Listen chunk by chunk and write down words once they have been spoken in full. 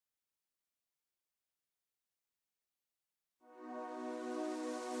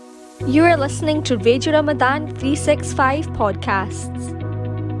You are listening to Radio Ramadan 365 podcasts.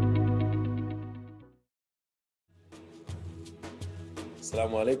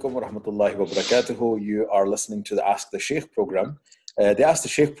 Assalamu alaikum wa rahmatullahi wa barakatuhu. You are listening to the Ask the Sheikh program. The Ask the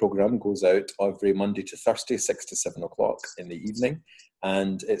Sheikh program goes out every Monday to Thursday, 6 to 7 o'clock in the evening.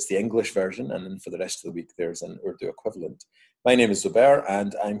 And it's the English version. And then for the rest of the week, there's an Urdu equivalent. My name is Zubair,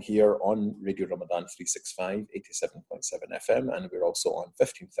 and I'm here on Radio Ramadan 365, 87.7 FM. And we're also on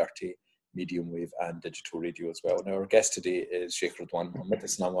 1530 medium wave and digital radio as well. Now, our guest today is Sheikh Ridwan Muhammad.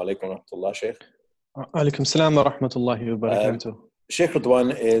 Assalamu alaikum wa rahmatullah, Sheikh. Alaikum salam wa rahmatullahi wa barakatuh. Sheikh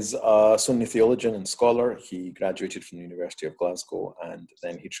Ridwan is a Sunni theologian and scholar. He graduated from the University of Glasgow, and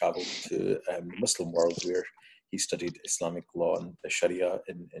then he travelled to the Muslim world, where he studied Islamic law and Sharia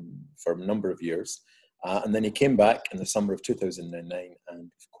for a number of years. And then he came back in the summer of 2009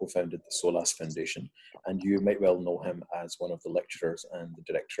 and co-founded the SOLAS Foundation. And you might well know him as one of the lecturers and the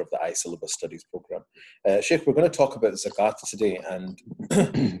director of the I-Syllabus Studies program. Sheikh, we're going to talk about zakat today, and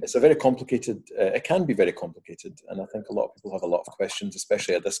it's a very complicated, it can be very complicated. And I think a lot of people have a lot of questions,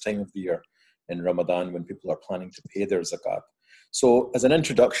 especially at this time of the year in Ramadan when people are planning to pay their zakat. So as an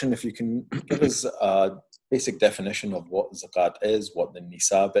introduction, if you can give us a basic definition of what zakat is, what the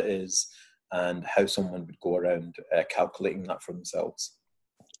nisab is, and how someone would go around calculating that for themselves.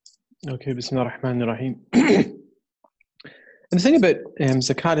 Okay, Bismillah ar-Rahman ar-Rahim. And the thing about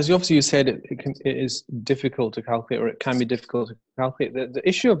zakat is, obviously you said it is difficult to calculate, or it can be difficult to calculate. The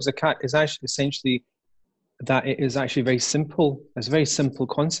issue of zakat is actually essentially that it is actually very simple. It's a very simple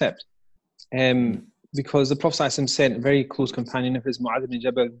concept. Because the Prophet ﷺ sent a very close companion of his, Mu'adh ibn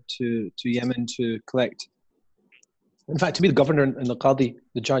Jabal, to Yemen to collect, in fact, to be the governor and the qadi,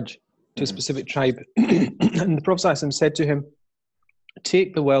 the judge, to a specific tribe. And the Prophet ﷺ said to him,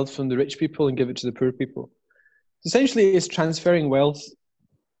 take the wealth from the rich people and give it to the poor people. Essentially, it's transferring wealth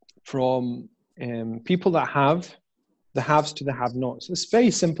from people that have, the haves to the have-nots. It's a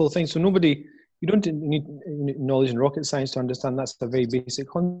very simple thing. So you don't need knowledge in rocket science to understand that's a very basic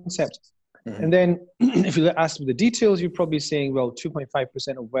concept. And then if you ask for the details, you're probably saying, well,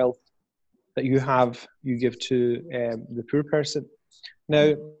 2.5% of wealth that you have, you give to the poor person.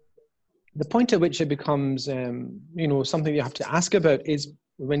 Now, the point at which it becomes, something you have to ask about is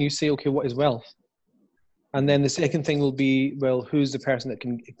when you say, okay, what is wealth? And then the second thing will be, well, who's the person that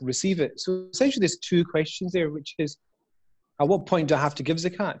can receive it? So essentially there's two questions there, which is, at what point do I have to give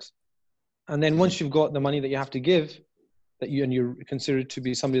zakat? And then once you've got the money that you have to give, and you're considered to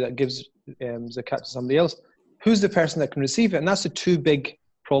be somebody that gives zakat to somebody else, who's the person that can receive it? And that's the two big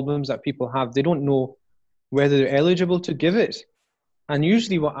problems that people have. They don't know whether they're eligible to give it. And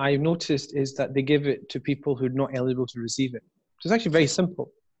usually what I've noticed is that they give it to people who are not eligible to receive it. So it's actually very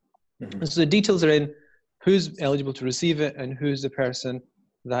simple. And so the details are in who's eligible to receive it and who's the person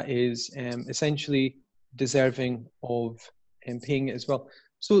that is essentially deserving of paying it as well.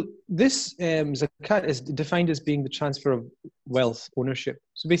 So this zakat is defined as being the transfer of wealth, ownership.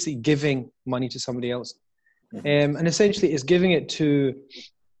 So basically giving money to somebody else. And essentially it's giving it to,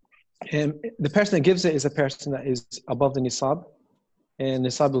 the person that gives it is a person that is above the nisab. And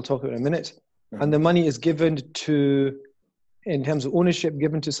nisab we'll talk about in a minute. And the money is given to, in terms of ownership,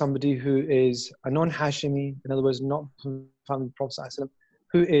 given to somebody who is a non-Hashimi, in other words, not from the Prophet ﷺ,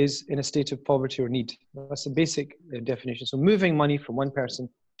 who is in a state of poverty or need. That's the basic definition. So moving money from one person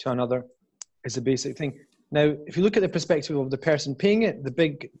to another is a basic thing. Now, if you look at the perspective of the person paying it, the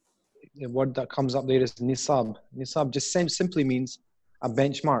big word that comes up there is nisab. Nisab just simply means a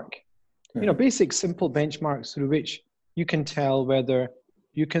benchmark. Basic, simple benchmarks through which you can tell whether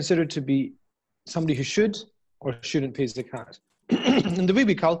you consider to be somebody who should or shouldn't pay zakat. And the way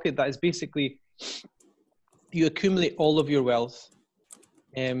we calculate that is basically you accumulate all of your wealth,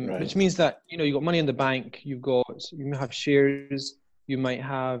 which means that you've got money in the bank, you may have shares, you might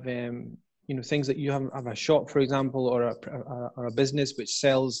have things that you have a shop, for example, or a business which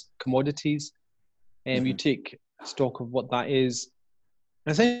sells commodities, and you take stock of what that is.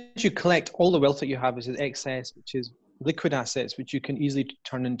 And essentially you collect all the wealth that you have, which is excess, which is liquid assets, which you can easily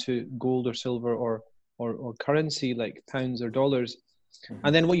turn into gold or silver or currency like pounds or dollars.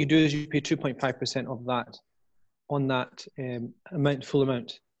 And then what you do is you pay 2.5% of that on that full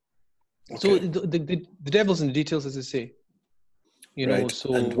amount. Okay. So the devil's in the details, as they say. Right.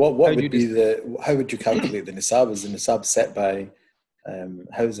 So and what would be how would you calculate the nisab? Is the nisab set by,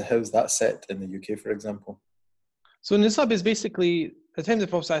 how's that set in the UK, for example? So nisab is basically, at the time of the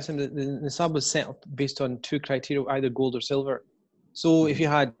Prophet ﷺ, the nisab was set up based on two criteria, either gold or silver. So if you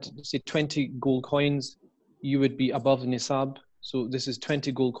had, say, 20 gold coins, you would be above the nisab. So this is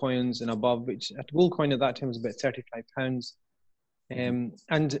 20 gold coins and above, which a gold coin at that time was about £35.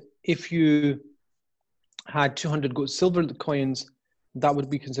 And if you had 200 gold silver coins, that would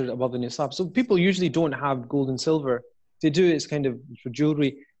be considered above the nisab. So people usually don't have gold and silver. They do it's kind of for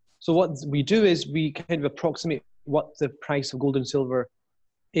jewelry. So what we do is we kind of approximate what the price of gold and silver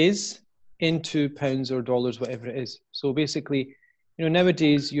is into pounds or dollars, whatever it is. So basically,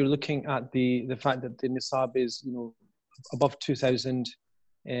 nowadays you're looking at the fact that the nisab is, above 2,000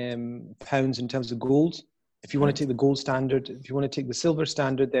 pounds in terms of gold. If you want to take the gold standard, if you want to take the silver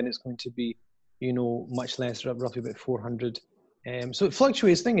standard, then it's going to be, much less, roughly about 400. So it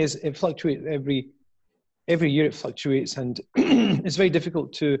fluctuates. Thing is, it fluctuates every year. It fluctuates, and it's very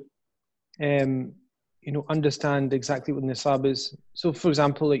difficult to, understand exactly what nisab is. So, for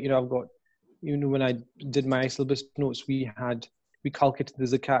example, I've got, when I did my syllabus notes, we calculated the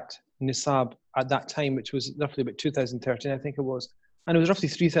zakat nisab at that time, which was roughly about 2013, I think it was, and it was roughly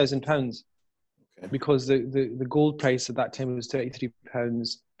 £3,000. Because the gold price at that time was £33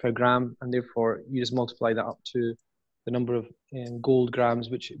 per gram, and therefore you just multiply that up to the number of gold grams,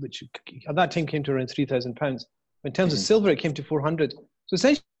 which at that time came to around £3,000. In terms of silver, it came to 400. So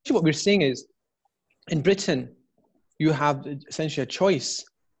essentially what we're saying is, in Britain, you have essentially a choice.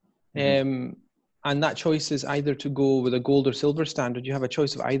 And that choice is either to go with a gold or silver standard. You have a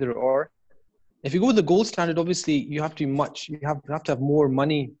choice of either or. If you go with the gold standard, obviously you have to have more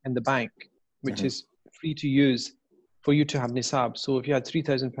money in the bank, which is free to use for you to have nisab. So if you had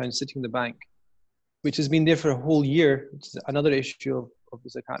 £3,000 sitting in the bank, which has been there for a whole year, which is another issue of the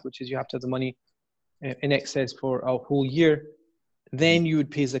zakat, which is you have to have the money in excess for a whole year, then you would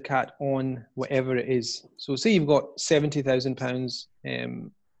pay zakat on whatever it is. So say you've got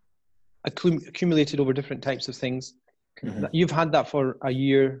 £70,000 accumulated over different types of things. You've had that for a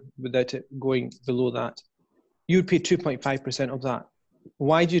year without it going below that. You would pay 2.5% of that.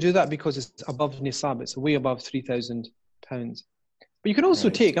 Why do you do that? Because it's above nisab. It's way above £3,000. But you can also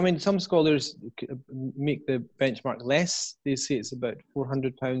take, some scholars make the benchmark less. They say it's about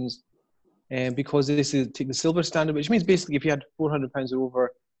 £400 because they say take the silver standard, which means basically if you had £400 or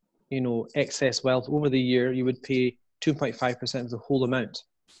over, excess wealth over the year, you would pay 2.5% of the whole amount.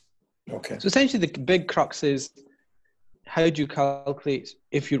 Okay. So essentially the big crux is, how do you calculate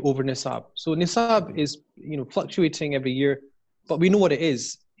if you're over nisab? So nisab is, fluctuating every year, but we know what it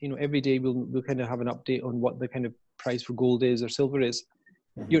is. Every day we'll kind of have an update on what the kind of price for gold is or silver is.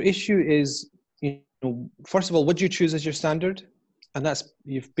 Your issue is, first of all, what do you choose as your standard? And that's,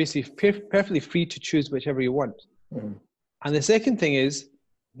 you're basically perfectly free to choose whichever you want. And the second thing is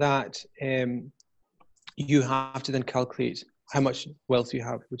that you have to then calculate how much wealth you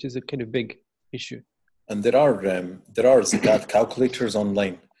have, which is a kind of big issue. And there are zakat calculators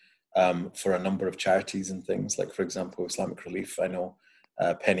online for a number of charities and things, like, for example, Islamic Relief, I know,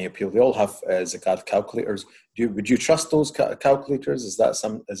 Penny Appeal, they all have zakat calculators. Would you trust those calculators? Is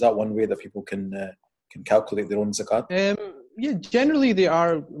that one way that people can calculate their own zakat? Yeah, generally they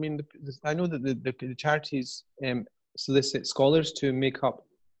are. I know that the charities solicit scholars to make up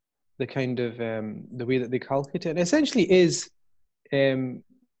the kind of the way that they calculate it. And essentially is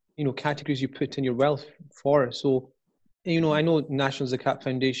categories you put in your wealth for. So, I know National Zakat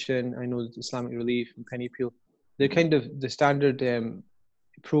Foundation, I know Islamic Relief and Penny Appeal, they're kind of the standard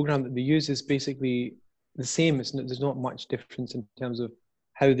program that they use is basically the same. There's not much difference in terms of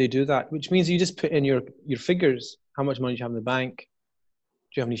how they do that, which means you just put in your figures, how much money do you have in the bank, do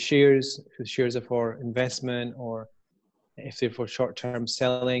you have any shares, if the shares are for investment or if they're for short-term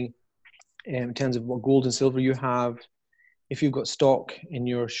selling, in terms of what gold and silver you have, if you've got stock in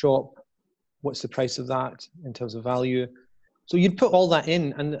your shop, what's the price of that in terms of value. So you'd put all that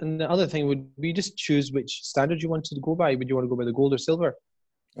in, and the other thing would be just choose which standard you wanted to go by. Would you want to go by the gold or silver?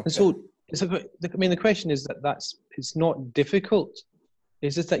 Okay. And so the question is it's not difficult.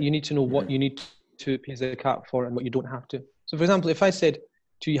 It's just that you need to know what you need to pay zakat for and what you don't have to. So for example, if I said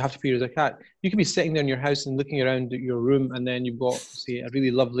to you, you have to pay your zakat, you could be sitting there in your house and looking around at your room, and then you've got, say, a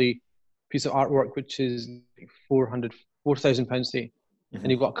really lovely piece of artwork, which is £4,000, say. And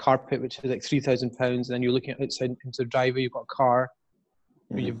you've got a carpet, which is like £3,000, and then you're looking outside into the driveway, you've got a car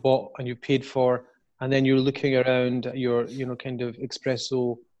you've bought and you've paid for, and then you're looking around at your, kind of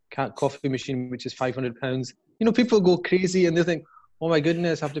espresso coffee machine, which is £500. People go crazy and they think, oh my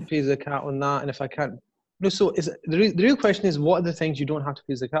goodness, I have to pay zakat on that, and if I can't. So the real question is, what are the things you don't have to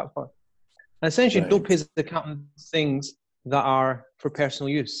pay zakat for? And essentially, don't pay zakat on things that are for personal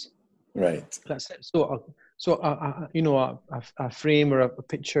use. Right. That's it. So a frame or a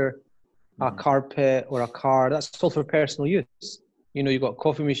picture, a carpet or a car, that's all for personal use. You've got a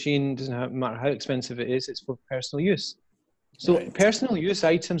coffee machine, doesn't matter how expensive it is, it's for personal use. So Right. personal use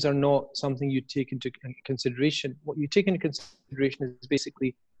items are not something you take into consideration. What you take into consideration is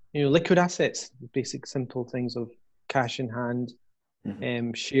basically, liquid assets, basic simple things of cash in hand,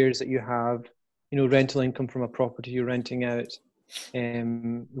 shares that you have, rental income from a property you're renting out,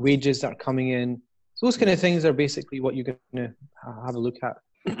 wages that are coming in. So those kind of things are basically what you're going to have a look at.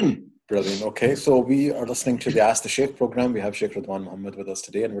 Brilliant. Okay, so we are listening to the Ask the Sheikh program. We have Sheikh Ridwan Muhammad with us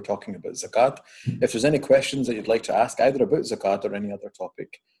today, and we're talking about zakat. If there's any questions that you'd like to ask, either about zakat or any other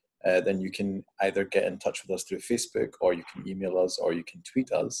topic, then you can either get in touch with us through Facebook, or you can email us, or you can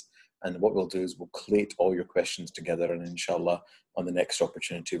tweet us. And what we'll do is we'll collate all your questions together, and inshallah, on the next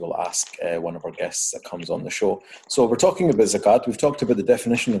opportunity, we'll ask one of our guests that comes on the show. So we're talking about zakat. We've talked about the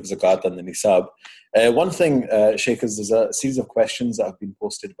definition of zakat and the nisab. One thing, Sheikh, is there's a series of questions that have been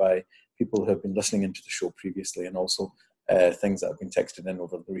posted by people who have been listening into the show previously, and also things that have been texted in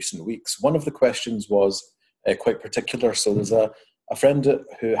over the recent weeks. One of the questions was quite particular. So there's a friend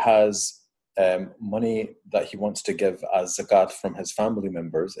who has money that he wants to give as zakat from his family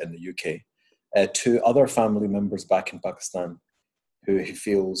members in the UK to other family members back in Pakistan who he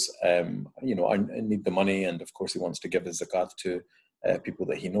feels need the money, and of course he wants to give his zakat to people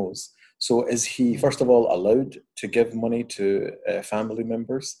that he knows. So is he, first of all, allowed to give money to family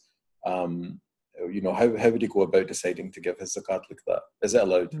members? How would he go about deciding to give his zakat like that? Is it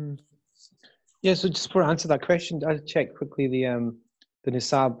allowed? Yeah, so just for answer that question, I'll check quickly the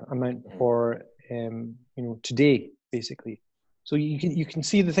nisab amount for today, basically. So you can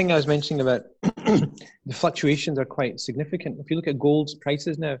see the thing I was mentioning about the fluctuations are quite significant. If you look at gold's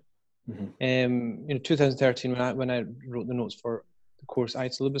prices now, 2013 when I wrote the notes for the course,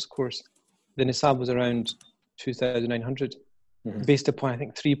 Ayat Syllabus course, the nisab was around 2,900, based upon I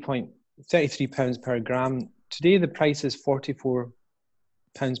think 3.33 pounds per gram. Today the price is 44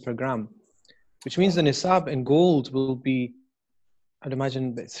 pounds per gram, which means the nisab in gold will be, I'd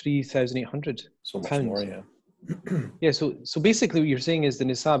imagine, about 3,800 So much pounds. more, yeah. Yeah, so basically what you're saying is the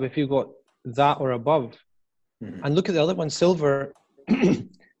nisab, if you got that or above, and look at the other one, silver, the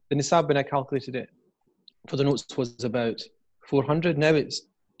nisab when I calculated it for the notes was about 400. Now it's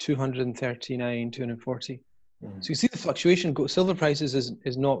 239, 240. So you see the fluctuation. Silver prices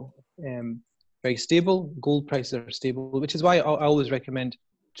is not very stable. Gold prices are stable, which is why I always recommend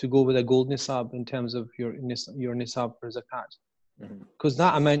to go with a gold nisab in terms of your nisab for zakat. Because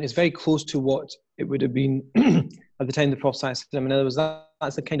that amount is very close to what it would have been at the time of the Prophet. In other words,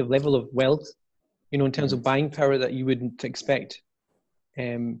 that's the kind of level of wealth, in terms of buying power that you wouldn't expect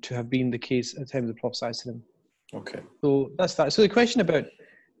to have been the case at the time of the Prophet. Okay. So that's that. So the question about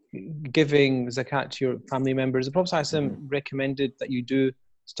giving zakat to your family members, the Prophet recommended that you do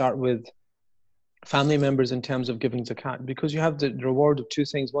start with family members in terms of giving zakat, because you have the reward of two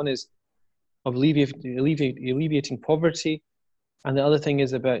things. One is of alleviating poverty, and the other thing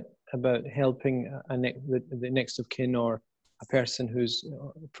is about helping the next of kin, or a person who's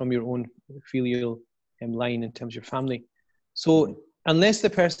from your own filial line in terms of your family. So unless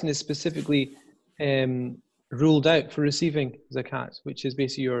the person is specifically ruled out for receiving zakat, which is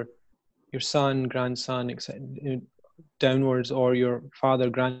basically your son, grandson, etc., downwards, or your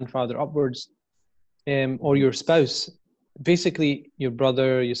father, grandfather upwards, or your spouse, basically your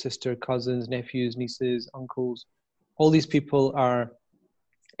brother, your sister, cousins, nephews, nieces, uncles, all these people are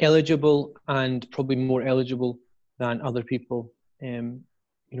eligible, and probably more eligible than other people.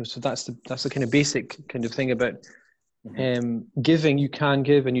 So that's the kind of basic kind of thing about giving. You can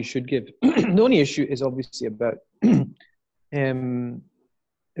give and you should give. The only issue is obviously about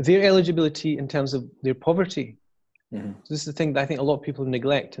their eligibility in terms of their poverty. So this is the thing that I think a lot of people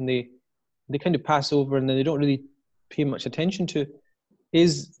neglect, and they kind of pass over, and then they don't really pay much attention to,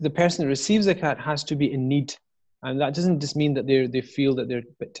 is the person that receives zakat has to be in need. And that doesn't just mean that they feel that they're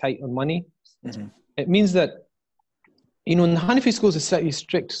a bit tight on money. It means that, in the Hanafi schools is slightly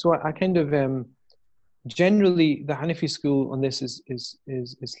strict. So I kind of, generally the Hanafi school on this is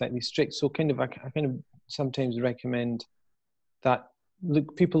slightly strict. So I kind of sometimes recommend that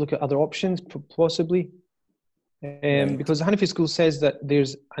people look at other options possibly. Because the Hanafi school says that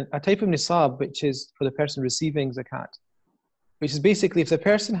there's a type of nisab which is for the person receiving zakat, which is basically if the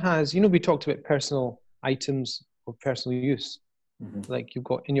person has, we talked about personal items of personal use, like you've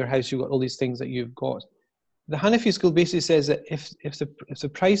got in your house, you've got all these things that you've got. The Hanafi school basically says that if the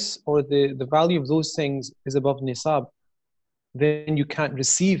price or the value of those things is above nisab, then you can't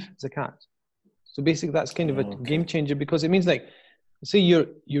receive zakat. So basically that's kind of a game changer, because it means, like, say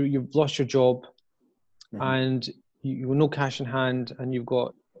you've lost your job, and you have no cash in hand, and you've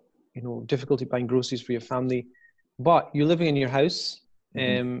got difficulty buying groceries for your family, but you're living in your house,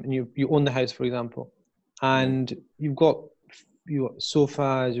 and you own the house, for example, and you've got got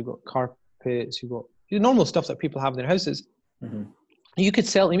sofas, you've got carpets, you've got normal stuff that people have in their houses. Mm-hmm. You could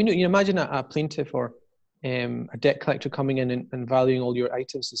sell. I mean, you imagine a plaintiff or a debt collector coming in and valuing all your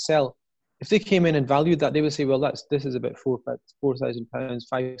items to sell. If they came in and valued that, they would say, well, this is about £4,000,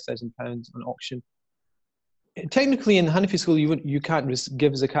 £5,000 on auction. Technically, in the Hanafi school, you can't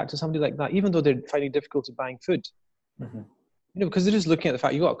give zakat to somebody like that, even though they're finding difficulty buying food. Mm-hmm. Because they're just looking at the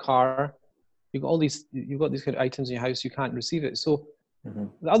fact you've got a car, you've got these kind of items in your house, you can't receive it. So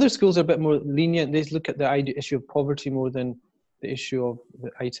the other schools are a bit more lenient. They look at the issue of poverty more than the issue of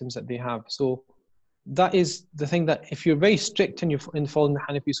the items that they have. So that is the thing, that if you're very strict and you're following the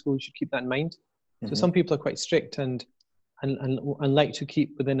Hanafi school, you should keep that in mind. So some people are quite strict and like to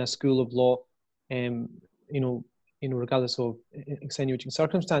keep within a school of law, regardless of extenuating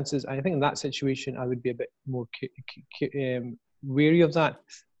circumstances. I think in that situation, I would be a bit more wary of that,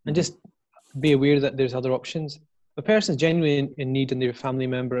 and just be aware that there's other options. If a person's genuinely in need and they're a family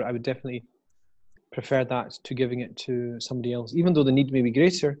member, I would definitely prefer that to giving it to somebody else, even though the need may be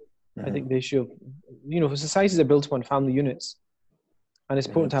greater. I think the issue of, societies are built upon family units, and it's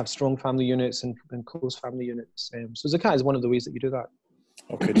important to have strong family units and close family units. So zakat is one of the ways that you do that.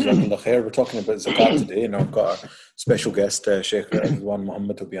 Okay, Jazakallah khair. We're talking about zakat today, and I've got our special guest, Sheikh Ridwan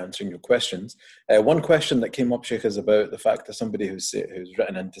Muhammad, will be answering your questions. One question that came up, Sheikh, is about the fact that somebody who's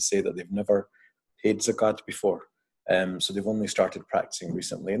written in to say that they've never paid zakat before. So they've only started practicing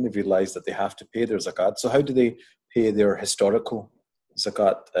recently, and they've realized that they have to pay their zakat. So how do they pay their historical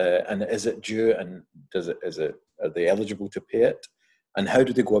zakat, and is it due, and are they eligible to pay it? And how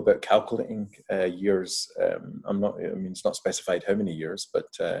do they go about calculating years? It's not specified how many years, but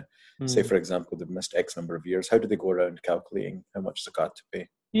say, for example, they've missed X number of years. How do they go around calculating how much zakat to pay?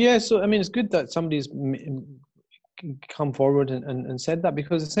 Yeah, so, it's good that somebody's come forward and said that,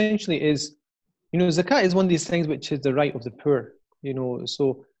 because essentially is, zakat is one of these things which is the right of the poor,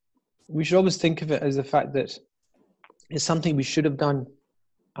 so we should always think of it as the fact that it's something we should have done.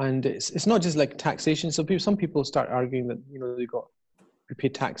 And it's not just like taxation. So some people start arguing that, we pay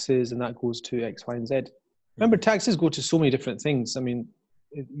taxes and that goes to X, Y, and Z. Remember, taxes go to so many different things.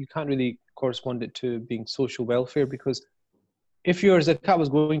 You can't really correspond it to being social welfare, because if your zakat was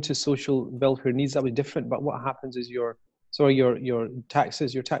going to social welfare needs, that would be different. But what happens is your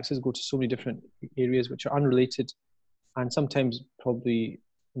taxes go to so many different areas which are unrelated, and sometimes probably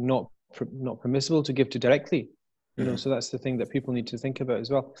not permissible to give to directly. So that's the thing that people need to think about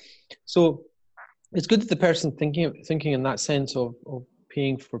as well. So it's good that the person thinking in that sense of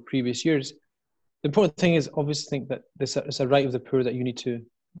paying for previous years. The important thing is obviously think that it's a right of the poor that you need to,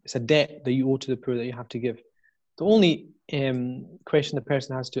 it's a debt that you owe to the poor that you have to give. The only question the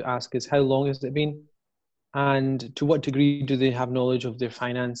person has to ask is how long has it been, and to what degree do they have knowledge of their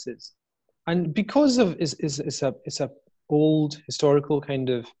finances. And because of it's a old historical kind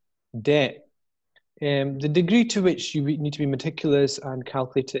of debt, the degree to which you need to be meticulous and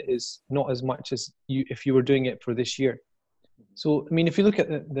calculate it is not as much as if you were doing it for this year. So, if you look at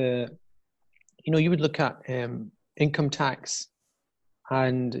you would look at income tax,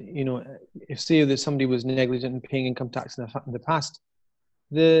 and, if say that somebody was negligent in paying income tax in the past,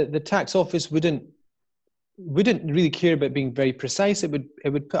 the tax office wouldn't really care about being very precise. It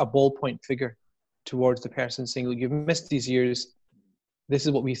would put a ballpoint figure towards the person saying, look, you've missed these years. This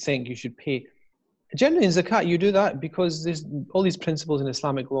is what we think you should pay. Generally in zakat, you do that because there's all these principles in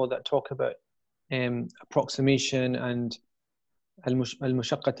Islamic law that talk about approximation and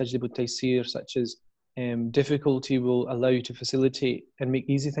al-mushaqqa tajlibu at-taysir, such as difficulty will allow you to facilitate and make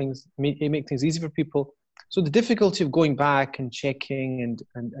things easy for people. So the difficulty of going back and checking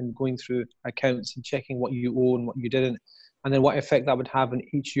and going through accounts and checking what you owe and what you didn't, and then what effect that would have on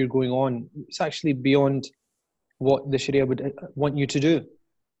each year going on, it's actually beyond what the Sharia would want you to do.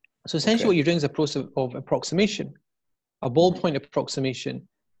 So essentially what you're doing is a process of approximation, a ballpoint approximation.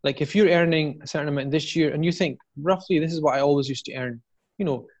 Like if you're earning a certain amount this year and you think, roughly, this is what I always used to earn,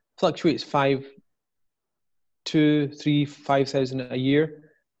 fluctuates 5,000 a year.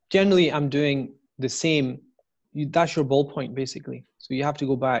 Generally, I'm doing the same. That's your ballpoint, basically. So you have to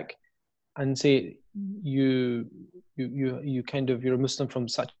go back and say you're a Muslim from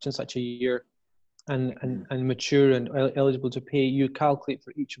such and such a year, and mature and eligible to pay. You calculate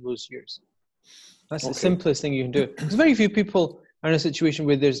for each of those years. That's the simplest thing you can do. There's very few people are in a situation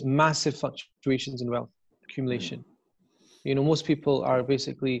where there's massive fluctuations in wealth accumulation. Most people are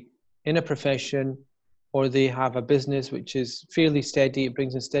basically in a profession, or they have a business which is fairly steady. It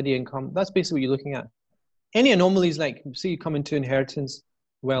brings in steady income. That's basically what you're looking at. Any anomalies, like say you come into inheritance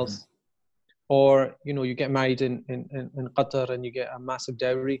wealth, or you get married in Qatar and you get a massive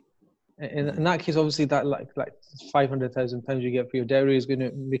dowry. In that case, obviously that like £500,000 you get for your dowry is going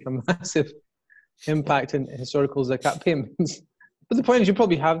to make a massive impact in historical zakat payments. But the point is, you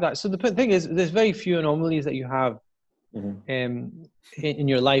probably have that. So the thing is, there's very few anomalies that you have in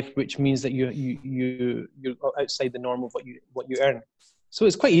your life, which means that you're outside the norm of what you earn. So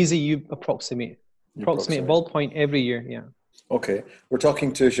it's quite easy. You approximate a ballpoint every year. Yeah. Okay, we're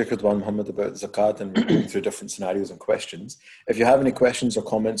talking to Sheikh Ridwan Muhammad about zakat, and we're going through different scenarios and questions. If you have any questions or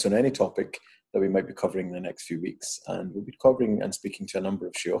comments on any topic that we might be covering in the next few weeks, and we'll be covering and speaking to a number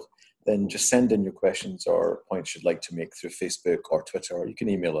of shiuch, then just send in your questions or points you'd like to make through Facebook or Twitter, or you can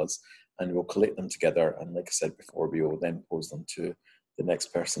email us and we'll collate them together. And like I said before, we will then pose them to the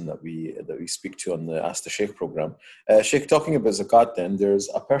next person that we speak to on the Ask the Sheikh program. Sheikh, talking about zakat then, there's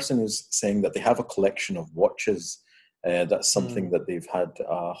a person who's saying that they have a collection of watches. That's something that they've had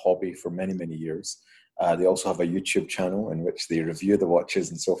a hobby for many, many years. They also have a YouTube channel in which they review the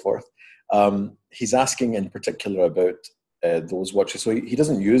watches and so forth. He's asking in particular about those watches. So he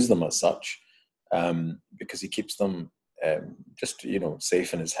doesn't use them as such because he keeps them just,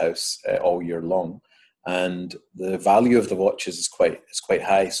 safe in his house all year long. And the value of the watches is quite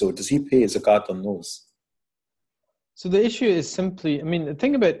high. So does he pay zakat on those? So the issue is simply, the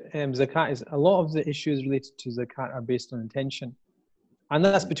thing about zakat is a lot of the issues related to zakat are based on intention. And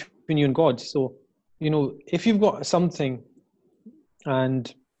that's between you and God. So, if you've got something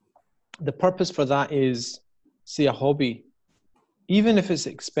and the purpose for that is, say, a hobby, even if it's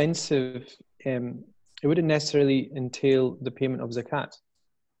expensive, it wouldn't necessarily entail the payment of zakat.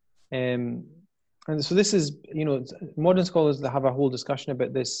 And so this is, modern scholars that have a whole discussion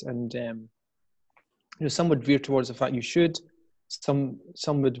about this, and some would veer towards the fact you should, some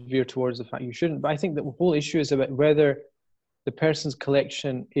would veer towards the fact you shouldn't. But I think that the whole issue is about whether the person's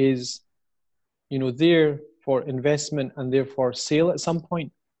collection is, there for investment and therefore sale at some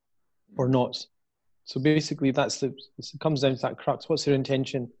point or not. So basically, it comes down to that crux. What's their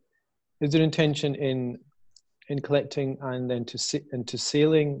intention? Is their intention in collecting and then to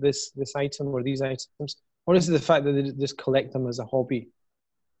selling this item or these items, or is it the fact that they just collect them as a hobby?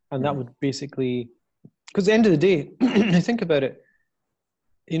 And that would basically, because at the end of the day, I think about it,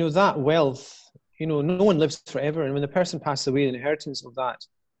 that wealth, no one lives forever. And when the person passes away, the inheritance of that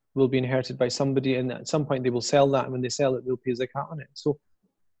will be inherited by somebody. And at some point they will sell that. And when they sell it, they'll pay zakat on it. So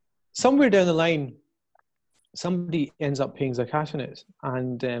somewhere down the line, somebody ends up paying zakat on it.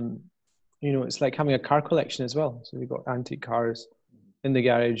 And, it's like having a car collection as well. So you've got antique cars in the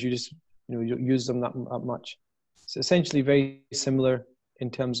garage. You just, you don't use them that much. It's essentially very similar in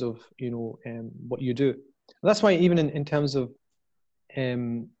terms of, what you do. And that's why even in terms of,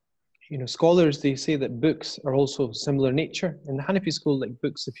 scholars, they say that books are also similar nature. In the Hanafi school, like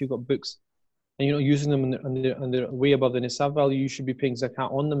books, if you've got books and you're not using them and they're way above the nisab value, you should be paying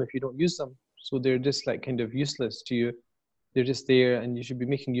zakat on them if you don't use them. So they're just like kind of useless to you. They're just there and you should be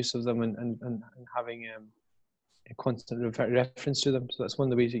making use of them and having a constant reference to them. So that's one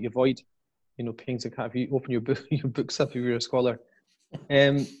of the ways that you avoid, paying zakat if you open your books up if you're a scholar.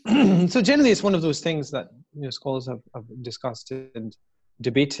 So generally it's one of those things that scholars have discussed and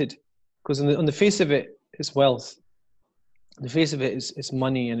debated, because on the face of it, it's wealth. The face of it is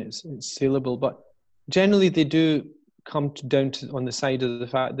money and it's saleable, but generally they do come down to on the side of the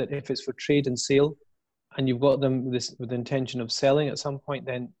fact that if it's for trade and sale and you've got them with the intention of selling at some point,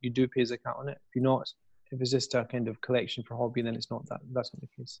 then you do pay zakat on it. If it's just a kind of collection for hobby, then it's not that. That's not the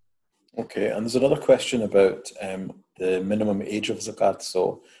case. Okay, and there's another question about the minimum age of zakat.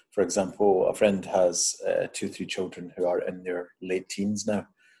 So, for example, a friend has 2-3 children who are in their late teens now.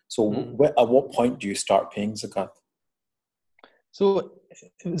 So at what point do you start paying zakat? So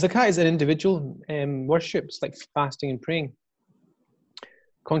zakat is an individual worship. It's like fasting and praying,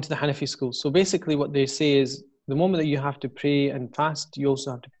 according to the Hanafi school. So basically what they say is the moment that you have to pray and fast, you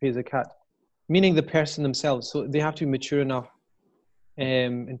also have to pay zakat, meaning the person themselves. So they have to be mature enough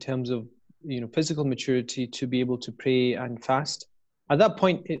in terms of physical maturity to be able to pray and fast. At that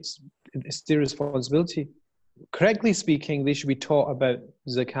point, it's their responsibility. Correctly speaking, they should be taught about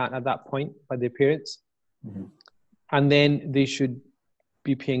zakat at that point by their parents, and then they should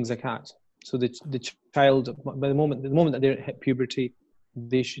be paying zakat. So the child, by the moment that they're at puberty,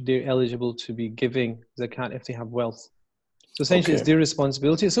 they're eligible to be giving zakat if they have wealth. So essentially, It's their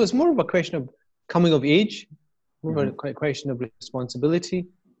responsibility. So it's more of a question of coming of age, more of a question of responsibility.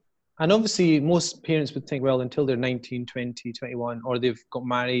 And obviously, most parents would think, well, until they're 19, 20, 21, or they've got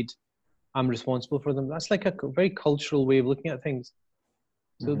married, I'm responsible for them. That's like a very cultural way of looking at things.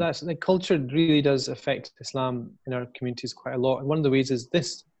 So that's like culture really does affect Islam in our communities quite a lot. And one of the ways is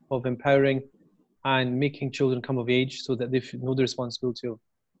this, of empowering and making children come of age so that they know the responsibility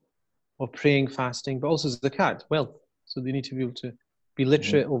of praying, fasting, but also zakat, wealth. So they need to be able to be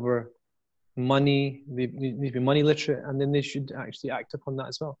literate over money. They need to be money literate, and then they should actually act upon that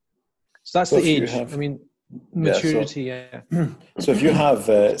as well. So that's the age. I mean, maturity. Yeah. So if you have,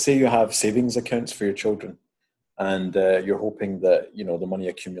 say, you have savings accounts for your children, and you're hoping that the money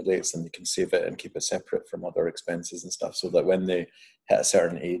accumulates and you can save it and keep it separate from other expenses and stuff, so that when they hit a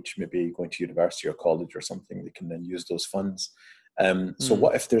certain age, maybe going to university or college or something, they can then use those funds. So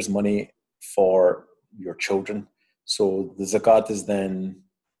what if there's money for your children? So the zakat is then,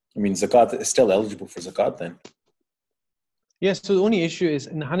 zakat is still eligible for zakat then? Yes, so the only issue is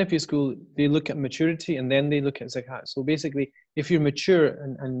in the Hanafi school, they look at maturity and then they look at zakat. So basically, if you're mature,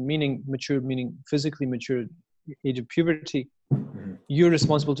 and meaning mature, meaning physically mature, age of puberty, you're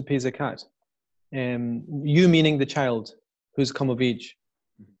responsible to pay zakat. You meaning the child who's come of age.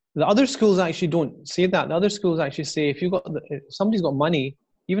 The other schools actually don't say that. The other schools actually say if somebody's got money,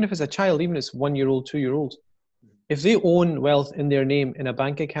 even if it's a child, even if it's 1 year old, 2 year old, if they own wealth in their name in a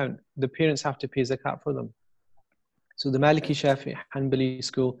bank account, the parents have to pay zakat for them. So the Maliki, Shafi, Hanbali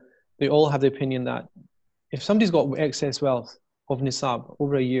school, they all have the opinion that if somebody's got excess wealth of nisab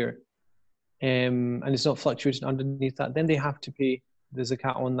over a year, and it's not fluctuating underneath that, then they have to pay the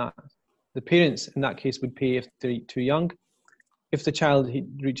zakat on that. The parents in that case would pay if they're too young. If the child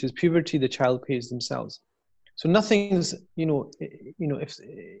reaches puberty, the child pays themselves. So nothing's, if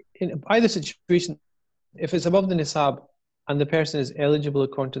in either situation, if it's above the nisab and the person is eligible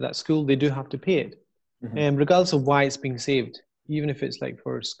according to that school, they do have to pay it, regardless of why it's being saved, even if it's like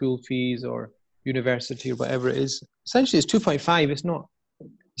for school fees or university or whatever it is. Essentially, it's 2.5. It's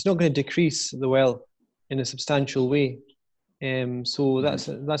not going to decrease the wealth in a substantial way. So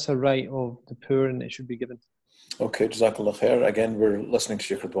that's a right of the poor, and it should be given. Okay, Jazakallah khair. Again, we're listening to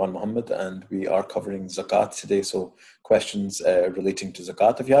Sheikh Ridwan Muhammad, and we are covering zakat today. So questions relating to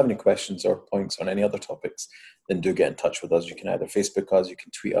zakat. If you have any questions or points on any other topics, then do get in touch with us. You can either Facebook us, you can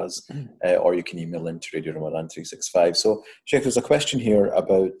tweet us, or you can email in to Radio Ramadan 365. So Sheikh, there's a question here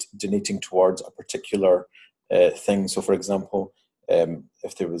about donating towards a particular thing. So for example,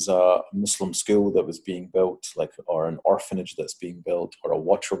 if there was a Muslim school that was being built, or an orphanage that's being built, or a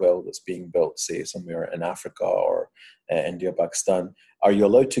water well that's being built, say somewhere in Africa or India, Pakistan, are you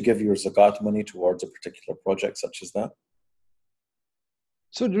allowed to give your zakat money towards a particular project such as that?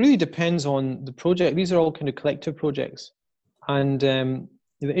 So it really depends on the project. These are all kind of collective projects. And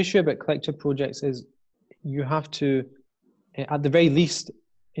the issue about collective projects is you have to, at the very least,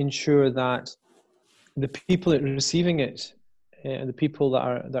 ensure that the people receiving it, the people that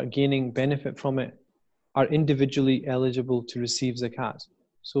are gaining benefit from it, are individually eligible to receive zakat.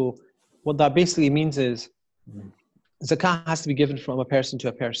 So what that basically means is zakat has to be given from a person to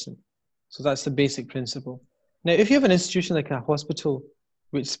a person. So that's the basic principle. Now, if you have an institution like a hospital,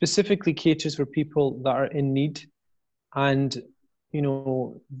 which specifically caters for people that are in need, and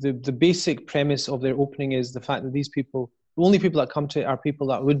the basic premise of their opening is the fact that these people, the only people that come to it are people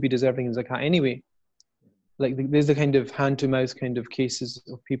that would be deserving of zakat anyway. There's the kind of hand-to-mouth kind of cases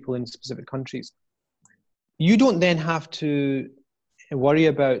of people in specific countries. You don't then have to worry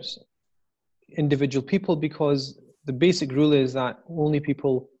about individual people, because the basic rule is that only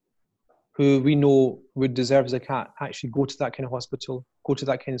people who we know would deserve zakat actually go to that kind of hospital, go to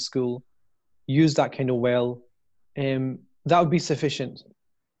that kind of school, use that kind of well. That would be sufficient.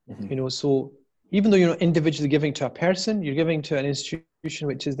 So even though you're not individually giving to a person, you're giving to an institution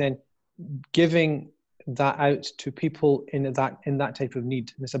which is then giving that out to people in that type of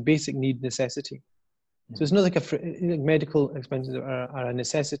need. And it's a basic need, necessity. So it's not like medical expenses are a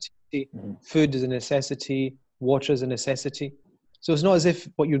necessity, food is a necessity, water is a necessity. So it's not as if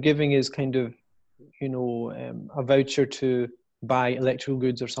what you're giving is kind of, a voucher to buy electrical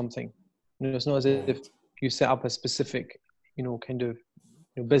goods or something. It's not as if you set up a specific,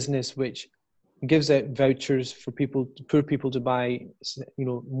 business which gives out vouchers for poor people to buy,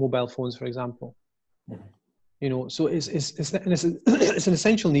 mobile phones, for example. So it's an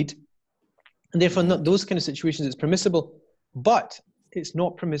essential need, and therefore not those kind of situations it's permissible, but it's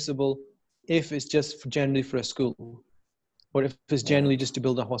not permissible if it's just generally for a school, or if it's generally just to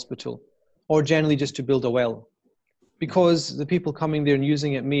build a hospital, or generally just to build a well, because the people coming there and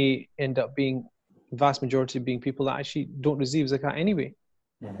using it may end up being, the vast majority being people that actually don't receive zakat anyway,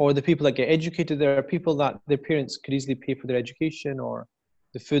 or the people that get educated there are people that their parents could easily pay for their education, or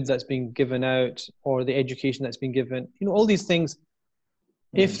the food that's being given out, or the education that's being given, all these things.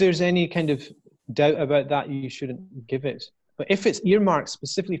 If there's any kind of doubt about that, you shouldn't give it. But if it's earmarked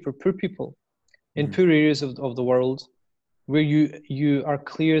specifically for poor people in poor areas of the world, where you are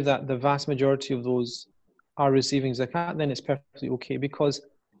clear that the vast majority of those are receiving zakat, then it's perfectly okay, because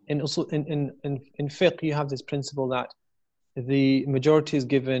and also in fiqh, you have this principle that the majority is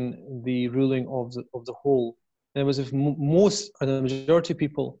given the ruling of the whole. In other words, if most or the majority of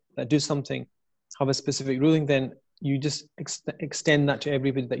people that do something have a specific ruling, then you just extend that to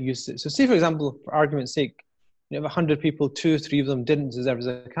everybody that used it. So say, for example, for argument's sake, you have 100 people, 2 or 3 of them didn't deserve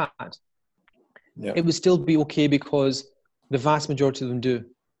zakat. Yeah. It would still be okay because the vast majority of them do.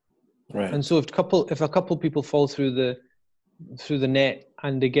 Right. And so if a couple people fall through the net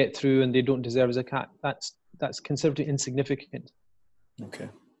and they get through and they don't deserve zakat, that's considered insignificant. Okay.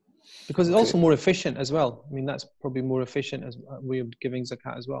 Because it's also more efficient as well. I mean, that's probably more efficient as a way of giving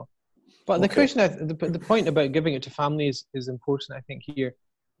zakat as well. But the question, the point about giving it to families is important, I think, here,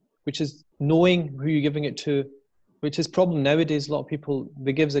 which is knowing who you're giving it to, which is a problem nowadays. A lot of people,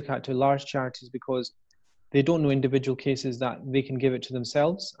 they give zakat to large charities because they don't know individual cases that they can give it to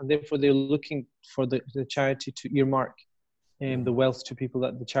themselves, and therefore they're looking for the charity to earmark the wealth to people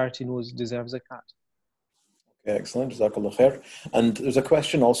that the charity knows deserve zakat. Okay, excellent. Jazakallah khair. And there's a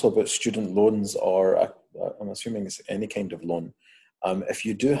question also about student loans, or I'm assuming it's any kind of loan. If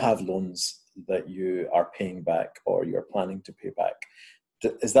you do have loans that you are paying back or you're planning to pay back,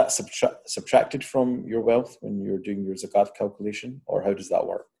 is that subtracted from your wealth when you're doing your zakat calculation, or how does that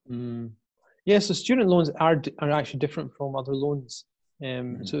work? Yes, so student loans are actually different from other loans.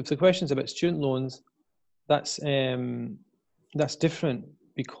 So if the question is about student loans, that's different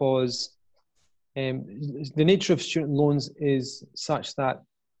because the nature of student loans is such that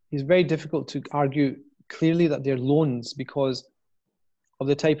it's very difficult to argue clearly that they're loans because of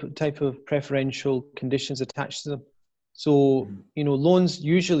the type of preferential conditions attached to them. So, loans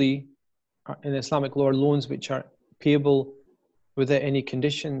usually in Islamic law are loans which are payable without any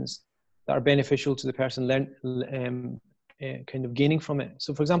conditions that are beneficial to the person kind of gaining from it.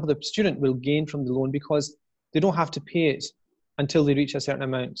 So, for example, the student will gain from the loan because they don't have to pay it until they reach a certain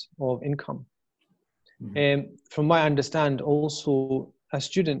amount of income. From what I understand, also, a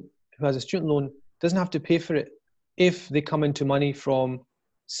student who has a student loan doesn't have to pay for it if they come into money from,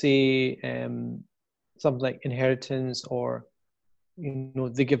 say, something like inheritance, or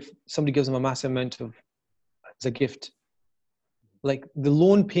somebody gives them a massive amount as a gift. Like the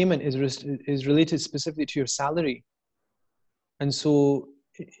loan payment is related specifically to your salary, and so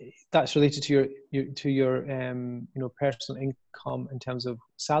that's related to your personal income in terms of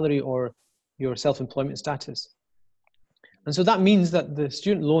salary or your self-employment status. And so that means that the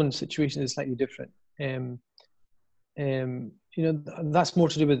student loan situation is slightly different. That's more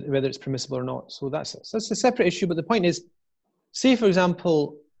to do with whether it's permissible or not. So that's a separate issue. But the point is, say, for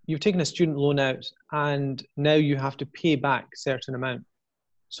example, you've taken a student loan out and now you have to pay back a certain amount.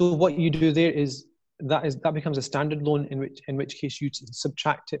 So what you do there is that becomes a standard loan, in which case you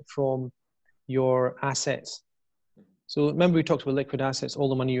subtract it from your assets. So remember we talked about liquid assets, all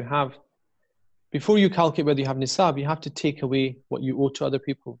the money you have. Before you calculate whether you have nisab, you have to take away what you owe to other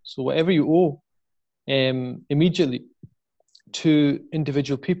people. So whatever you owe immediately to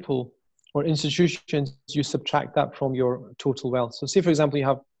individual people or institutions, you subtract that from your total wealth. So say for example you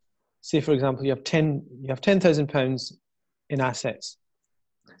have £10,000 in assets,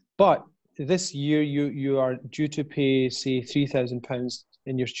 but this year you are due to pay, say, £3,000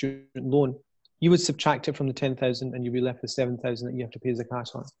 in your student loan. You would subtract it from the 10,000 and you'll be left with 7,000 that you have to pay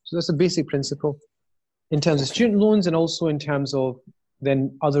zakat on. So that's a basic principle in terms of student loans, and also in terms of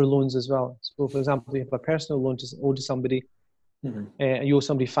then other loans as well. So for example, you have a personal loan to somebody, you owe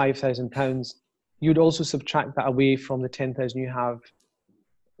somebody £5,000, you'd also subtract that away from the 10,000 you have,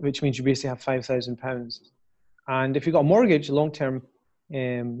 which means you basically have £5,000. And if you've got a mortgage, a long-term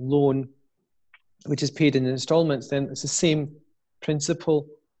loan, which is paid in installments, then it's the same principle,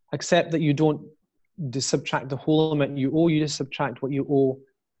 except that you don't subtract the whole amount you owe. You just subtract what you owe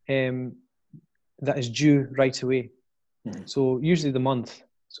that is due right away. So usually the month.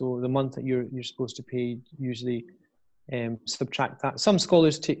 So the month that you're supposed to pay, usually subtract that. Some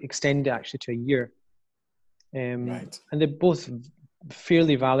scholars extend it actually to a year. Right. And they're both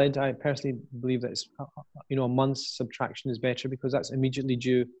fairly valid. I personally believe that it's, a month's subtraction is better because that's immediately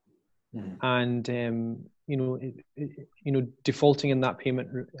due. And defaulting in that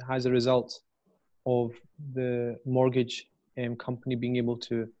payment has a result of the mortgage company being able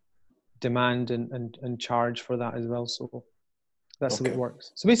to demand and charge for that as well. So that's the way it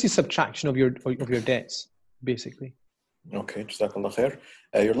works. So basically subtraction of your debts, basically. Okay, Jazakallah khair.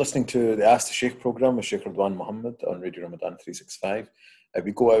 You're listening to the Ask the Sheikh program with Sheikh Ridwan Muhammad on Radio Ramadan 365.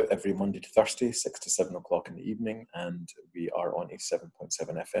 We go out every Monday to Thursday, 6 to 7 o'clock in the evening, and we are on 87.7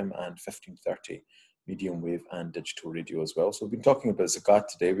 FM and 1530 medium wave and digital radio as well. So we've been talking about zakat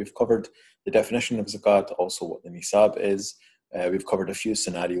today. We've covered the definition of zakat, also what the nisab is. We've covered a few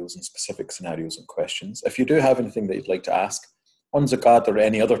scenarios and specific scenarios and questions. If you do have anything that you'd like to ask on zakat or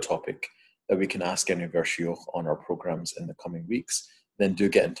any other topic that we can ask any of our shuyukh on our programs in the coming weeks, then do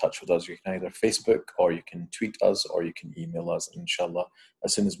get in touch with us. You can either Facebook, or you can tweet us, or you can email us. Inshallah,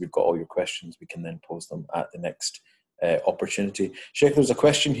 as soon as we've got all your questions, we can then pose them at the next opportunity. Sheikh, there's a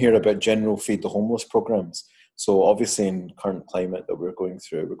question here about general Feed the Homeless programs. So obviously in current climate that we're going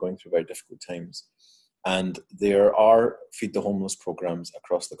through very difficult times. And there are Feed the Homeless programs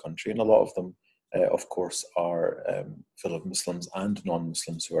across the country, and a lot of them, of course, are full of Muslims and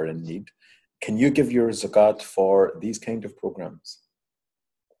non-Muslims who are in need. Can you give your zakat for these kind of programs?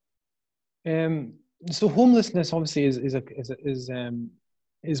 So homelessness obviously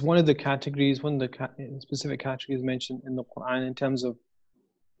is one of the categories, one of the specific categories mentioned in the Quran in terms of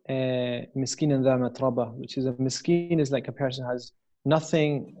miskin and dha matraba, which is a miskin is like a person who has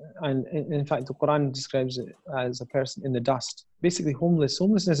nothing, and in fact the Quran describes it as a person in the dust. Basically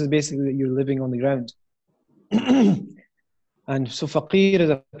homelessness is basically that you're living on the ground. And so faqir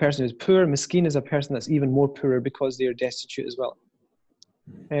is a person who's poor, miskin is a person that's even more poorer because they are destitute as well.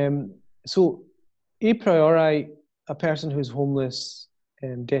 So a priori, a person who's homeless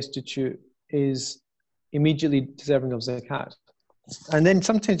and destitute is immediately deserving of zakat. And then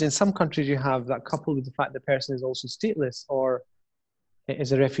sometimes in some countries you have that coupled with the fact the person is also stateless or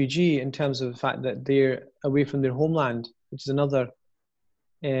is a refugee, in terms of the fact that they're away from their homeland, which is another,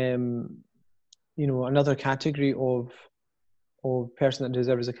 another category of person that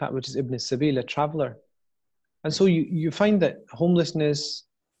deserves zakat, which is Ibn Sabil, a traveller. And so you find that homelessness,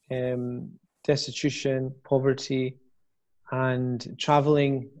 destitution, poverty, and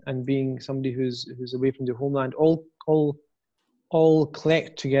traveling and being somebody who's away from their homeland all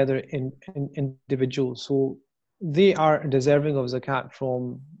collect together in individuals. So they are deserving of zakat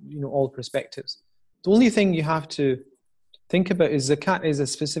from all perspectives. The only thing you have to think about is zakat is a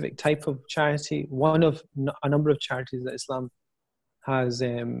specific type of charity, one of a number of charities that Islam has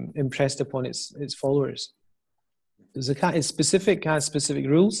impressed upon its followers. Zakat is specific, has specific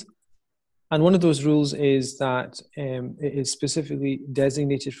rules, and one of those rules is that it is specifically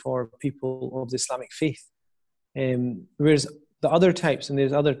designated for people of the Islamic faith. Whereas the other types, and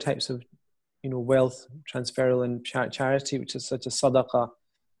there's other types of wealth transferal and charity, which is such as sadaqah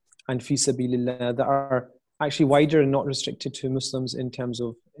and fi sabilillah, that are actually wider and not restricted to Muslims in terms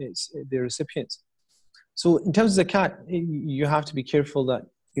of their recipients. So in terms of zakat, you have to be careful that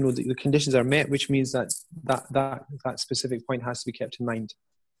the conditions are met, which means that specific point has to be kept in mind.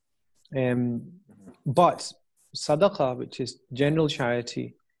 But sadaqah, which is general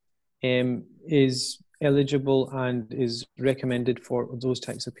charity, is eligible and is recommended for those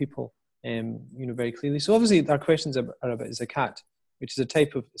types of people, very clearly. So obviously our questions are about zakat, which is a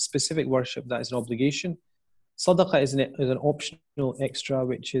type of specific worship that is an obligation. Sadaqah is an optional extra,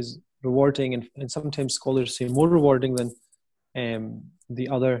 which is rewarding, and sometimes scholars say more rewarding than the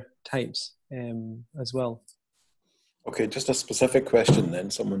other types as well. Okay, just a specific question then.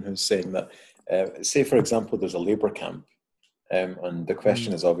 Someone who's saying that, say for example, there's a labour camp, and the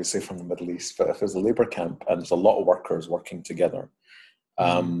question is obviously from the Middle East, but if there's a labour camp and there's a lot of workers working together,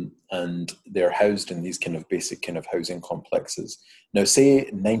 and they're housed in these kind of basic kind of housing complexes. Now say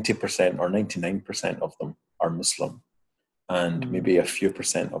 90% or 99% of them are Muslim, and maybe a few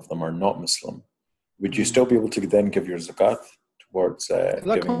percent of them are not Muslim. Would you still be able to then give your zakat towards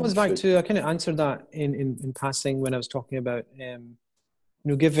that comes back to, I kind of answered that in passing when I was talking about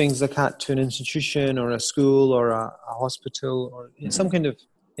giving zakat to an institution or a school or a hospital or some kind of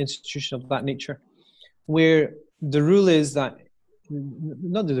institution of that nature, where the rule is that,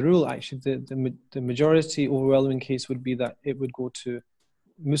 not the rule actually, the majority overwhelming case would be that it would go to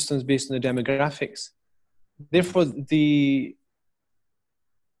Muslims based on the demographics. Therefore, the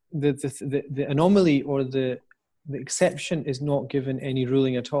anomaly or the exception is not given any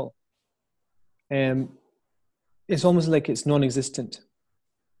ruling at all. It's almost like it's non-existent.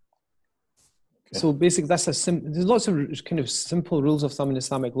 Okay. So basically, there's lots of kind of simple rules of thumb in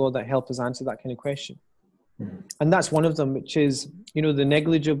Islamic law that help us answer that kind of question. And that's one of them, which is, the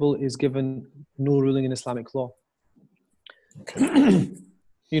negligible is given no ruling in Islamic law. Okay.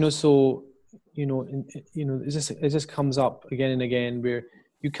 It just comes up again and again where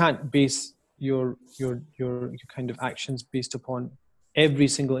you can't base your kind of actions based upon every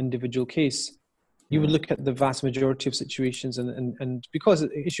single individual case. You would look at the vast majority of situations, and because of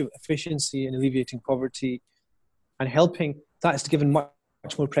the issue of efficiency and alleviating poverty and helping, that's given much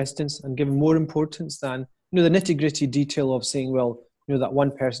more precedence and given more importance than the nitty-gritty detail of saying, well, that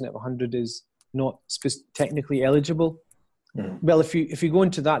one person out of 100 is not technically eligible. Well, if you go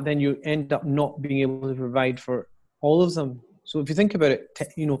into that, then you end up not being able to provide for all of them So if you think about it,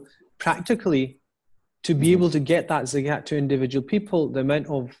 practically, to be able to get that zakat to individual people, the amount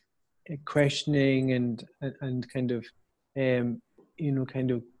of questioning and kind of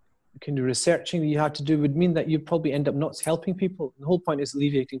researching that you had to do would mean that you probably end up not helping people. The whole point is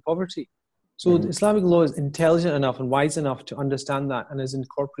alleviating poverty. So Islamic law is intelligent enough and wise enough to understand that, and has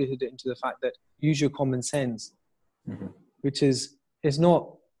incorporated it into the fact that use your common sense, which is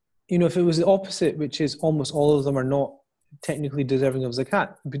not, if it was the opposite, which is almost all of them are not technically deserving of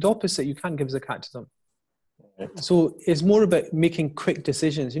zakat, it would be the opposite. You can't give zakat to them. So it's more about making quick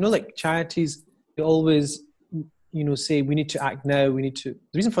decisions. Like charities, they always, say we need to act now. The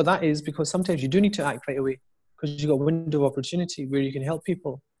reason for that is because sometimes you do need to act right away because you've got a window of opportunity where you can help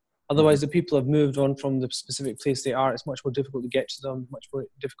people. Otherwise, the people have moved on from the specific place they are. It's much more difficult to get to them, much more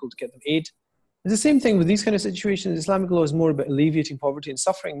difficult to get them aid. It's the same thing with these kind of situations. Islamic law is more about alleviating poverty and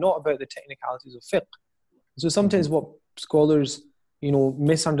suffering, not about the technicalities of fiqh. So sometimes what scholars,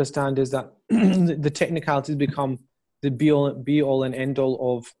 misunderstand is that the technicalities become the be all and end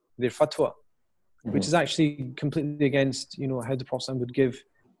all of their fatwa, which is actually completely against, how the Prophet would give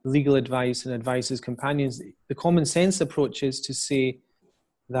legal advice and advise his companions. The common sense approach is to say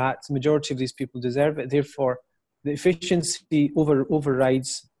that the majority of these people deserve it. Therefore, the efficiency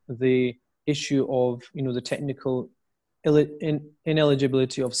overrides the issue of, the technical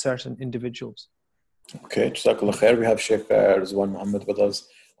ineligibility of certain individuals. Okay, Jazakallah khair. We have Sheikh Rizwan Muhammad with us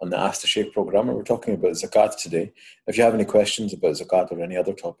on the Ask the Sheikh program. We're talking about zakat today. If you have any questions about zakat or any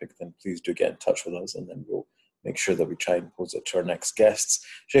other topic, then please do get in touch with us, and then we'll make sure that we try and pose it to our next guests.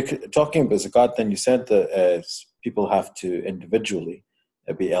 Sheikh, talking about zakat, then you said that people have to individually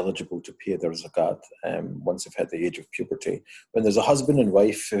be eligible to pay their zakat once they've hit the age of puberty. When there's a husband and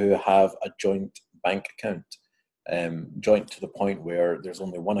wife who have a joint bank account, joint to the point where there's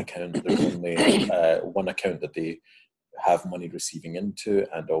only one account, there's only one account that they have money receiving into,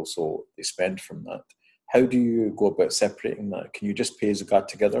 and also they spend from that. How do you go about separating that? Can you just pay zakat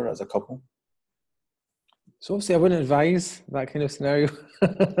together as a couple? So obviously I wouldn't advise that kind of scenario.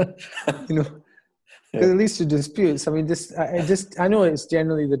 Because it leads to disputes. I mean, I know it's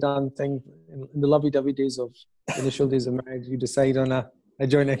generally the done thing in the lovey-dovey days of initial days of marriage. You decide on a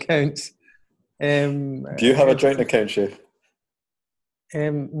joint account. Do you have a joint account, Sheikh?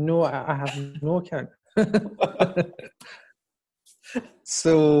 No, I have no account.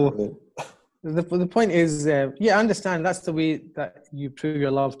 So the point is, I understand that's the way that you prove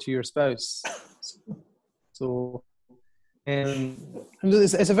your love to your spouse. So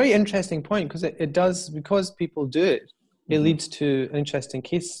it's a very interesting point because it does, because people do it, it leads to an interesting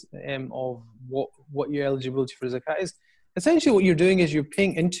case of what your eligibility for zakat is. Essentially what you're doing is you're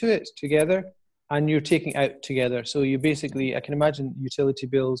paying into it together and you're taking out together. So you basically, I can imagine utility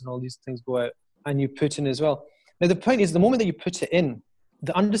bills and all these things go out and you put in as well. Now the point is, the moment that you put it in,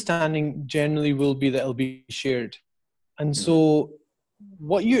 the understanding generally will be that it'll be shared. And so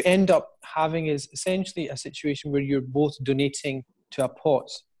what you end up having is essentially a situation where you're both donating to a pot.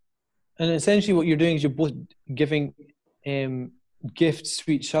 And essentially what you're doing is you're both giving gifts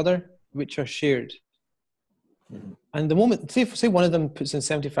to each other, which are shared. And the moment, say one of them puts in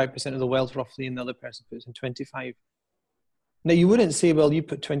 75% of the wealth roughly and the other person puts in 25%. Now you wouldn't say, well, you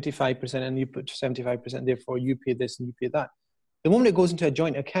put 25% and you put 75%, therefore you pay this and you pay that. The moment it goes into a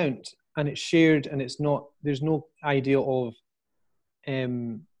joint account and it's shared and it's not, there's no idea of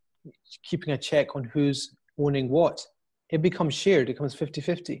keeping a check on who's owning what, it becomes shared, it becomes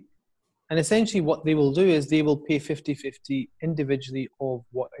 50-50. And essentially what they will do is they will pay 50-50 individually of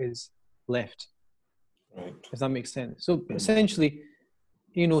what is left. Right. If that makes sense. So essentially,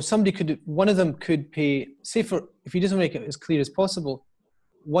 one of them could pay, say if he doesn't make it as clear as possible,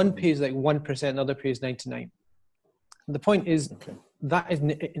 one pays like 1%, the other pays 99%. And the point is that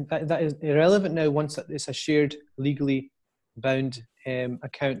is irrelevant now once it's a shared, legally bound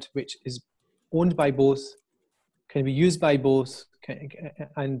account, which is owned by both, can be used by both,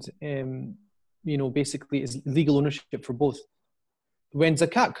 and basically is legal ownership for both. When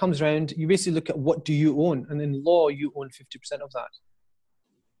zakat comes around, you basically look at what do you own, and in law you own 50% of that.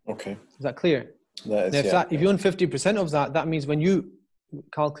 Okay, is that clear? That is, if you own 50% of that, that means when you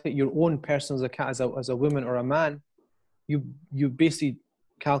calculate your own personal zakat as a woman or a man, you basically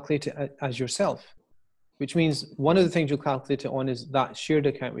calculate it as yourself, which means one of the things you'll calculate it on is that shared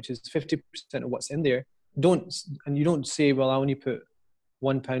account, which is 50% of what's in there. You don't say, well, I only put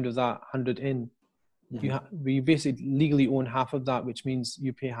 £1 of that 100 in. You basically legally own half of that, which means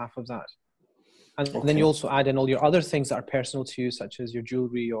you pay half of that. And then you also add in all your other things that are personal to you, such as your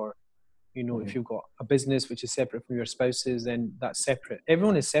jewelry, or if you've got a business which is separate from your spouse's, then that's separate.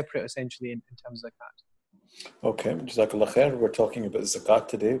 Everyone is separate essentially in terms like that. Okay, Jazakallah khair. We're talking about zakat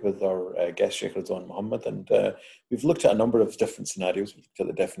today with our guest Sheikh Ridwan Muhammad, and we've looked at a number of different scenarios. We've looked at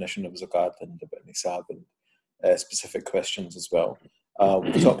the definition of zakat and about nisab and specific questions as well.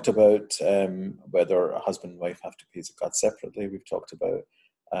 We've talked about whether a husband and wife have to pay zakat separately. We've talked about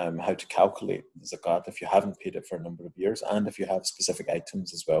how to calculate the zakat if you haven't paid it for a number of years, and if you have specific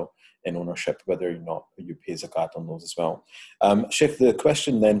items as well in ownership, whether or not you pay zakat on those as well. Sheikh, the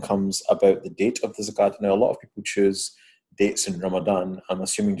question then comes about the date of the zakat. Now, a lot of people choose dates in Ramadan, I'm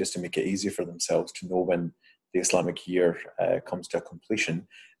assuming just to make it easier for themselves to know when the Islamic year comes to a completion.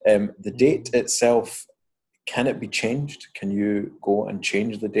 The date itself, can it be changed? Can you go and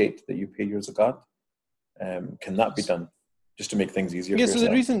change the date that you pay your zakat? Can that be done? Just to make things easier for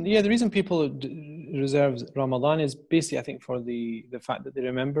yourself. The reason people reserve Ramadan is basically, I think, for the fact that they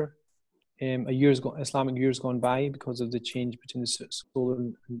remember Islamic years gone by because of the change between the solar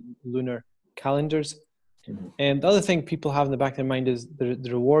and lunar calendars. And the other thing people have in the back of their mind is the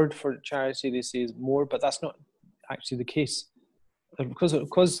reward for charity, they say, is more, but that's not actually the case. Because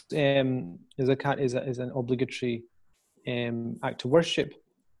zakat is an obligatory act of worship.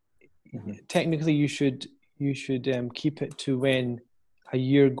 Technically, you should keep it to when a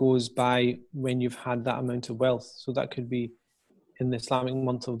year goes by when you've had that amount of wealth. So that could be in the Islamic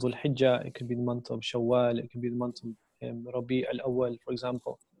month of Dhul Hijjah, it could be the month of Shawwal, it could be the month of Rabi al-Awwal, for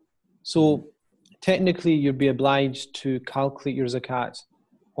example. So technically, you'd be obliged to calculate your zakat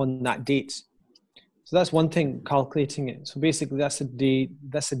on that date. So that's one thing, calculating it. So basically, that's a date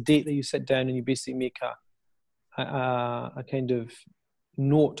that you sit down and you basically make a kind of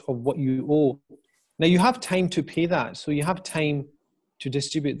note of what you owe. Now, you have time to pay that. So you have time to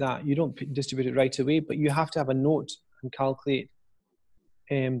distribute that. You don't distribute it right away, but you have to have a note and calculate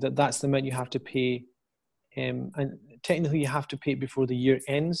that's the amount you have to pay. And technically, you have to pay it before the year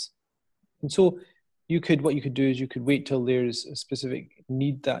ends. And so what you could do is you could wait till there's a specific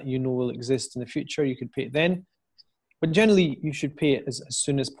need that you know will exist in the future. You could pay it then. But generally, you should pay it as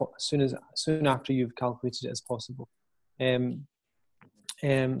soon after you've calculated it as possible. So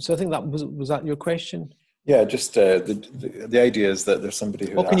I think that was that your question? Yeah, just the idea is that there's somebody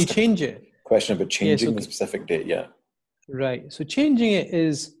who can you change it? Question about changing the specific date. Yeah, right. So changing it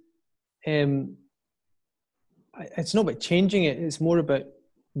is, it's not about changing it. It's more about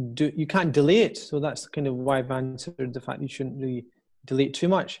you can't delay it. So that's kind of why I've answered the fact you shouldn't really delay it too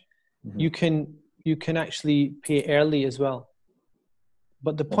much. You can actually pay early as well.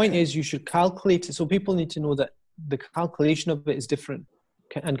 But the point is you should calculate it. So people need to know that the calculation of it is different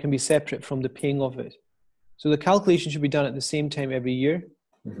and can be separate from the paying of it. So the calculation should be done at the same time every year.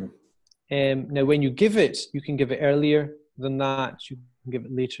 Now, when you give it, you can give it earlier than that. You can give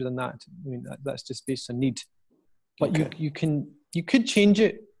it later than that. I mean, that's just based on need. But you could change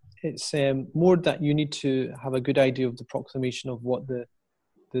it. It's more that you need to have a good idea of the approximation of what the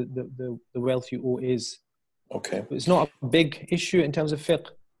wealth you owe is. Okay. But it's not a big issue in terms of fiqh.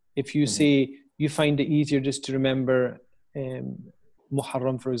 If you say you find it easier just to remember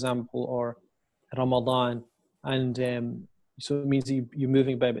Muharram, for example, or Ramadan, and so it means you're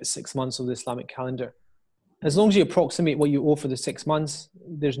moving by about 6 months of the Islamic calendar. As long as you approximate what you owe for the 6 months,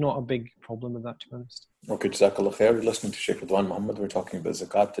 there's not a big problem with that, to be honest. Okay, Jazakallah khair. You're listening to Sheikh Ridwan Muhammad. We're talking about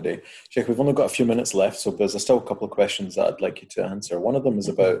zakat today. Sheikh, we've only got a few minutes left, so there's still a couple of questions that I'd like you to answer. One of them is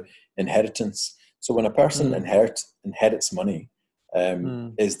about inheritance. So when a person inherits money,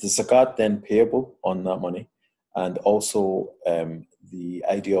 is the zakat then payable on that money? And also the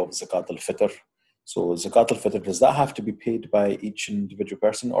idea of zakat al-fitr. So zakat al-fitr, does that have to be paid by each individual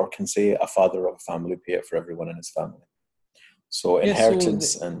person, or can, say, a father of a family pay it for everyone in his family? So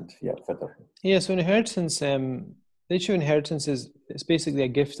inheritance fitr. Yeah, so inheritance, the issue of inheritance is it's basically a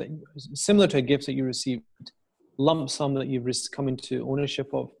gift that similar to a gift that you received, lump sum that you've come into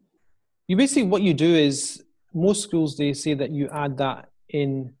ownership of. You basically, what you do is, most schools, they say that you add that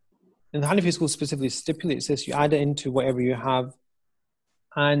in the Hanafi school specifically stipulates this, you add it into whatever you have,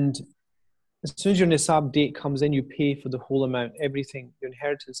 and as soon as your nisab date comes in, you pay for the whole amount, everything, your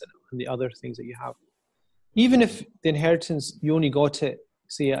inheritance and the other things that you have. Even if the inheritance, you only got it,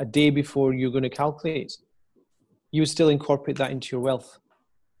 say, a day before you're going to calculate, you would still incorporate that into your wealth.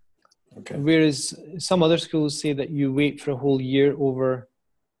 Okay. Whereas some other schools say that you wait for a whole year over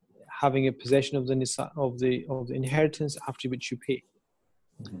having a possession of the inheritance, after which you pay.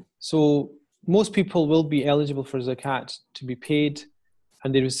 So most people will be eligible for zakat to be paid,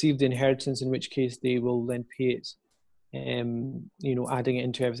 and they receive the inheritance, in which case they will then pay it, adding it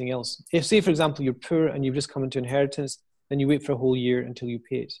into everything else. If, say, for example, you're poor and you've just come into inheritance, then you wait for a whole year until you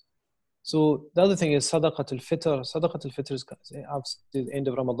pay it. So the other thing is sadaqat al-fitr. Sadaqat al-fitr is obviously the end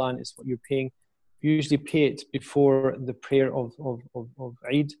of Ramadan is what you're paying. usually pay it before the prayer of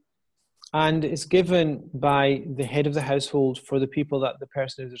Eid. And it's given by the head of the household for the people that the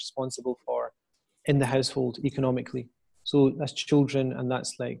person is responsible for in the household economically. So that's children, and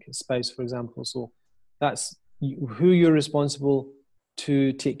that's like a spouse, for example. So that's who you're responsible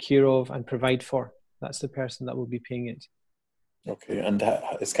to take care of and provide for. That's the person that will be paying it. Okay, and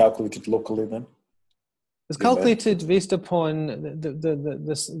it's calculated locally then? It's calculated based upon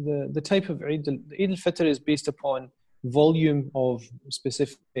the type of Eid. Eid al-Fitr is based upon volume of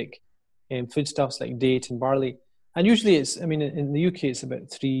specific foodstuffs like date and barley. And usually it's, I mean, in the UK, it's about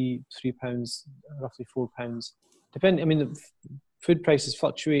 £3, roughly £4. Depending, I mean, the food prices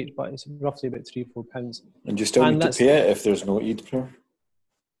fluctuate, but it's roughly about £3-4. And you still need to pay it if there's no Eid prayer?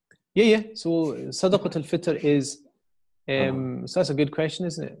 Yeah. So Sadaqat al-Fitr is, so that's a good question,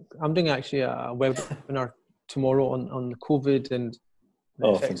 isn't it? I'm doing actually a webinar tomorrow on COVID and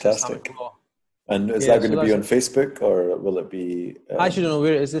fantastic. And is that going to be on Facebook, or will it be? I actually don't know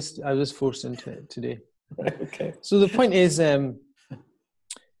where it is. This I was forced into it today. Right, okay. So the point is, the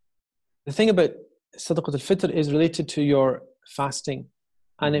thing about Sadaqat al-Fitr is related to your fasting,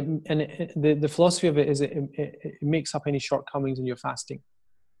 and the philosophy of it is it makes up any shortcomings in your fasting.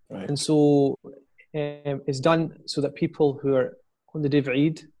 Right. And so it's done so that people who are on the day of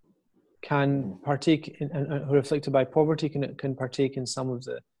Eid can partake in, and who are afflicted by poverty can partake in some of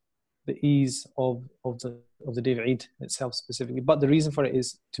the ease of the day of Eid itself specifically. But the reason for it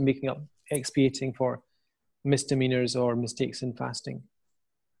is to expiating for misdemeanors or mistakes in fasting.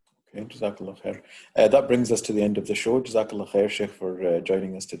 Okay, Jazakallah khair. That brings us to the end of the show. Jazakallah khair, Sheikh, for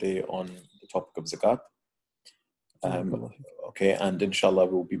joining us today on the topic of zakat. Okay, and inshallah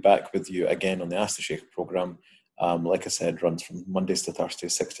we'll be back with you again on the Ask the Sheikh program. Like I said, runs from Mondays to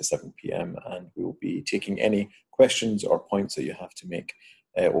Thursdays, 6 to 7 p.m. And we will be taking any questions or points that you have to make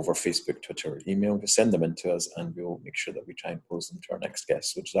over Facebook, Twitter, or email. Just send them in to us and we'll make sure that we try and pose them to our next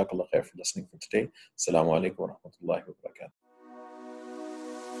guest. So Jazakallah khair for listening for today. Assalamu alaikum wa rahmatullahi wa barakatuh.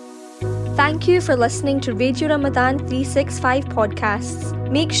 Thank you for listening to Radio Ramadan 365 podcasts.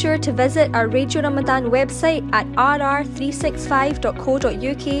 Make sure to visit our Radio Ramadan website at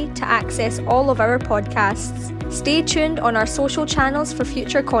rr365.co.uk to access all of our podcasts. Stay tuned on our social channels for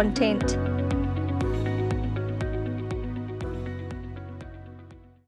future content.